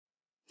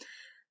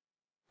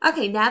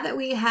Okay, now that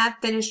we have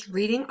finished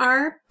reading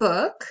our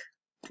book,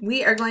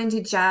 we are going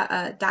to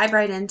dive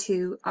right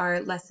into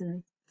our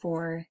lesson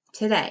for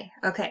today.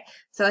 Okay,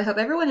 so I hope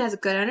everyone has a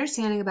good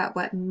understanding about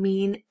what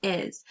mean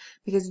is,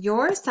 because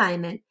your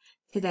assignment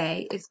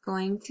today is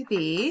going to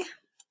be,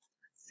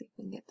 let's see if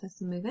we can get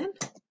this moving.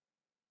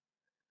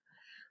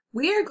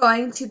 We are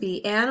going to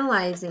be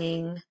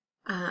analyzing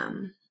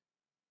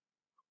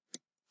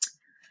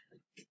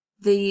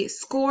the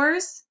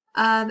scores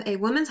of a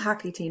women's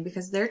hockey team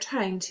because they're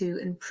trying to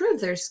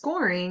improve their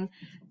scoring,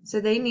 so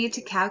they need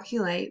to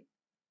calculate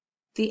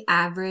the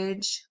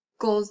average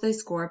goals they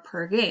score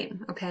per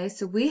game. Okay,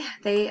 so we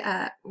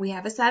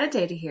have a set of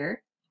data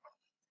here.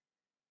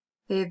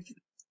 They've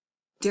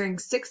during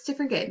 6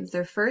 different games,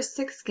 their first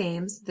 6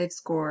 games, they've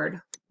scored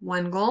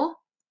 1 goal,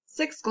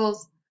 6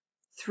 goals,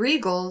 3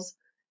 goals,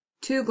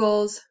 2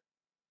 goals,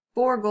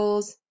 4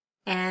 goals,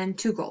 and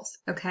 2 goals.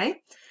 Okay.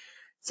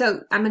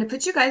 So I'm going to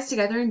put you guys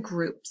together in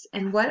groups,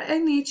 and what I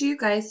need you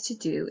guys to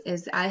do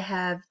is I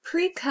have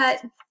pre-cut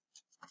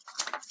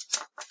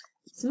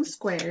some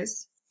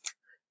squares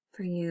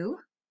for you.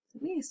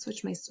 Let me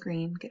switch my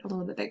screen, get a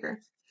little bit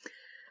bigger.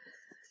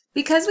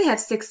 Because we have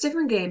 6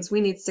 different games,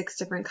 we need 6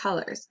 different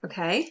colors,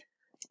 okay?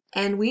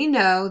 And we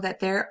know that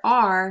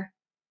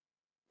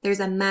there's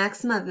a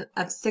maximum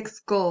of 6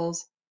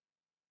 goals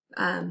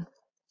per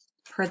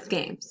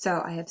game.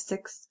 So I have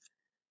 6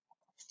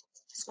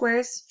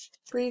 squares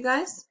for you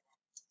guys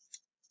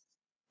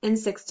in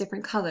 6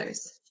 different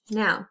colors.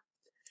 Now,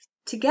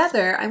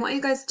 together, I want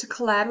you guys to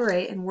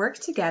collaborate and work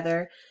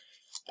together,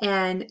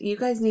 and you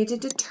guys need to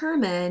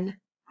determine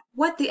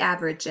what the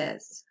average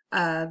is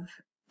of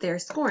their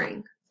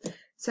scoring.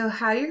 So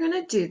how you're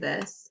going to do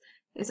this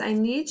is I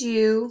need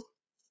you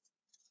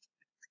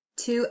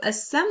to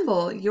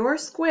assemble your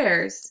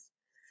squares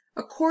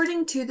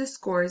according to the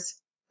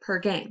scores per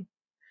game.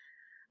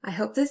 I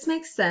hope this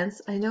makes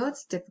sense. I know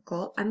it's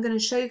difficult. I'm going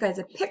to show you guys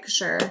a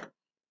picture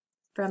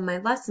from my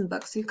lesson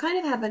book so you kind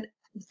of have a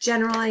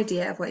general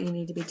idea of what you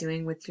need to be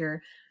doing with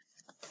your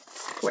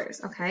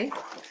squares, okay?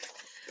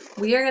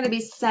 We are going to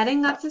be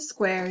setting up the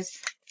squares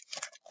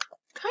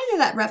kind of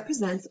that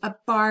represents a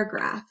bar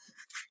graph.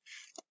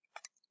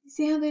 You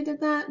see how they did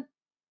that?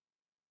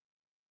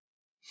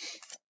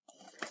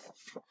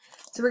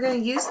 So we're going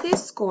to use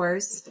these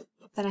scores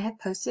that I have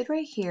posted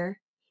right here,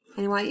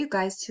 and I want you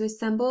guys to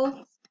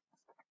assemble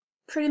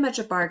pretty much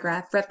a bar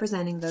graph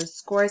representing those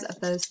scores of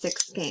those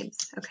 6 games,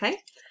 okay?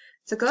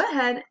 So go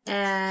ahead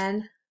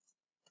and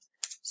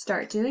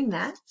start doing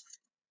that.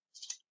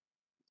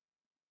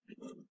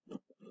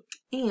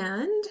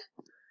 And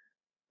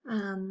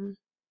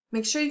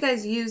make sure you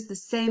guys use the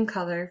same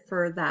color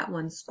for that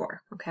one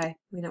score, okay?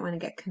 We don't want to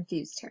get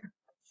confused here.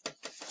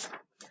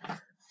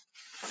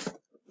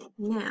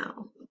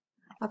 Now,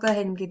 I'll go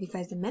ahead and give you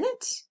guys a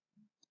minute.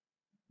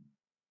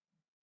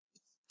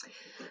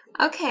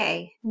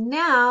 Okay,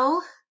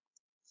 now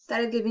that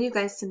I've given you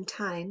guys some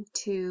time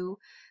to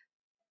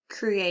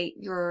create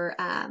your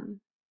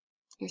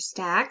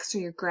stacks or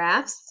your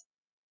graphs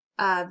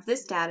of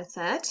this data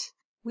set,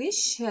 we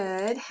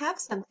should have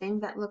something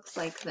that looks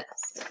like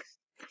this.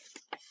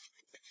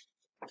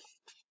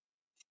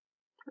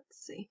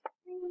 Let's see.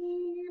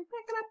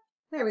 Back it up.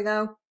 There we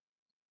go.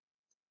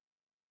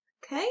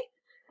 Okay,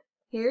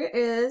 here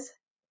is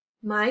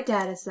my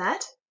data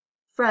set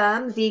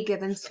from the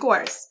given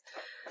scores.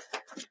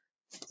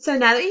 So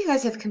now that you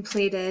guys have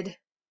completed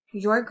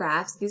your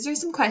graphs, these are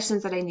some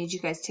questions that I need you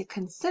guys to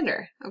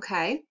consider,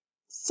 okay?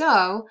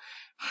 So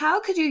how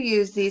could you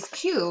use these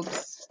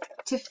cubes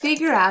to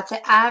figure out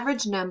the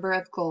average number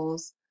of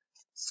goals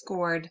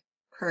scored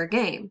per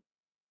game?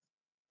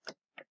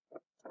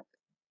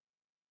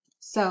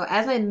 So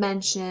as I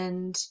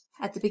mentioned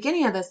at the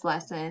beginning of this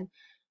lesson,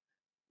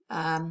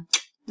 the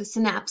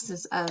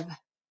synopsis of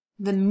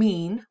the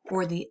mean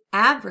or the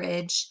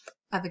average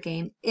of a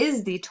game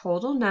is the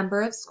total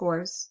number of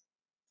scores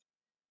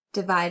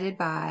divided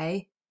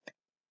by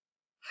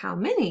how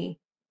many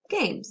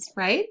games,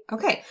 right?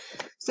 Okay,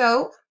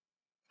 so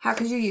how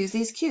could you use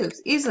these cubes?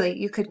 Easily,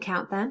 you could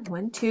count them.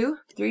 1, 2,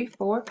 3,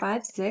 4,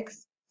 5,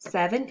 6,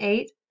 7,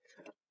 8,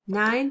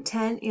 9,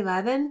 10,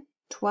 11,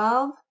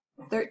 12,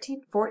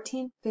 13,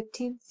 14,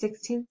 15,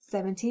 16,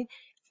 17,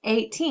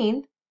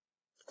 18,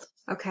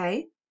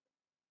 okay,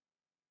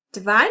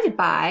 divided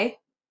by,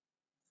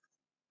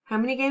 how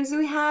many games do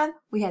we have?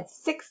 We had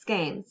 6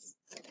 games.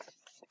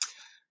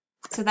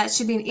 So that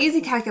should be an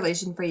easy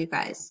calculation for you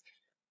guys.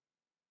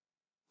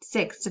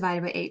 6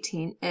 divided by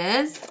 18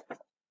 is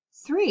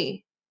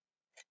 3.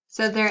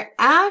 So their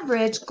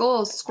average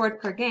goals scored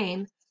per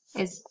game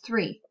is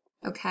 3,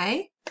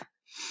 okay?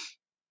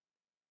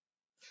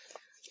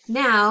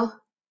 Now,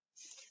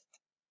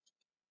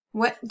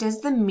 what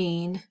does the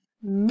mean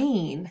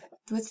mean?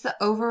 What's the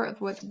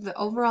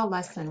overall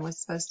lesson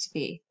was supposed to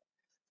be,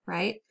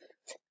 right?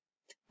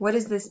 What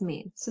does this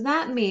mean? So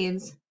that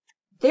means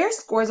their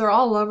scores are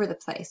all over the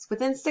place.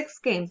 Within 6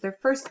 games, their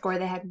first score,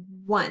 they had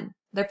 1.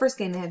 Their first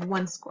game, they had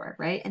 1 score,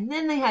 right? And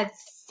then they had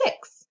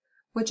 6,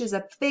 which is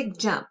a big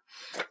jump.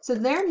 So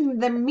their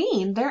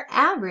mean, their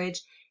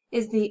average,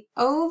 is the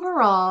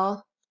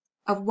overall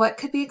of what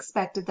could be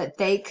expected that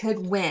they could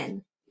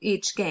win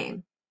each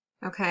game.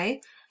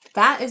 Okay?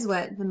 That is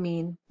what the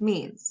mean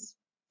means.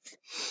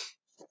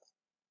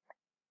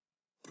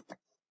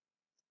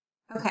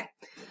 Okay.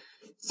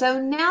 So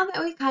now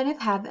that we kind of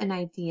have an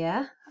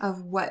idea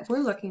of what we're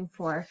looking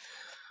for,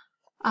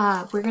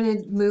 we're going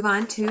to move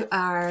on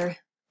to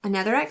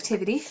another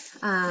activity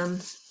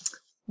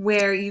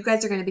where you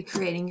guys are going to be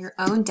creating your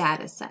own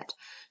data set.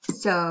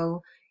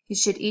 So you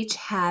should each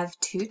have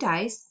 2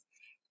 dice,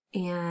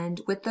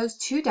 and with those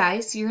 2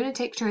 dice, you're going to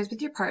take turns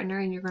with your partner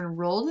and you're going to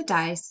roll the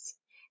dice,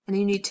 and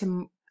you need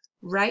to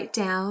write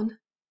down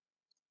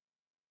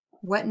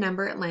what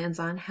number it lands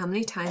on, how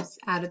many times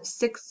out of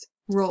 6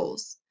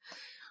 rolls.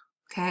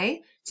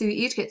 Okay, so you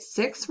each get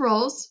 6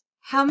 rolls.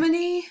 How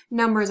many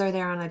numbers are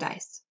there on a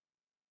dice?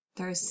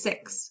 There's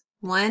 6.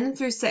 1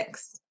 through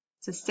 6.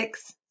 It's a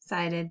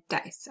 6-sided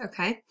dice,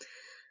 okay?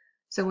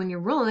 So when you're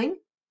rolling,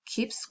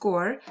 keep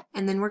score,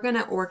 and then we're going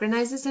to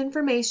organize this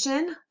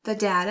information, the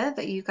data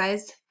that you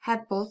guys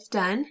have both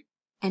done,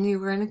 and you're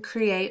going to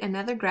create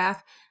another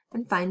graph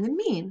and find the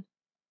mean.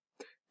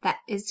 That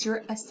is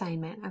your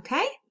assignment,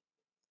 okay?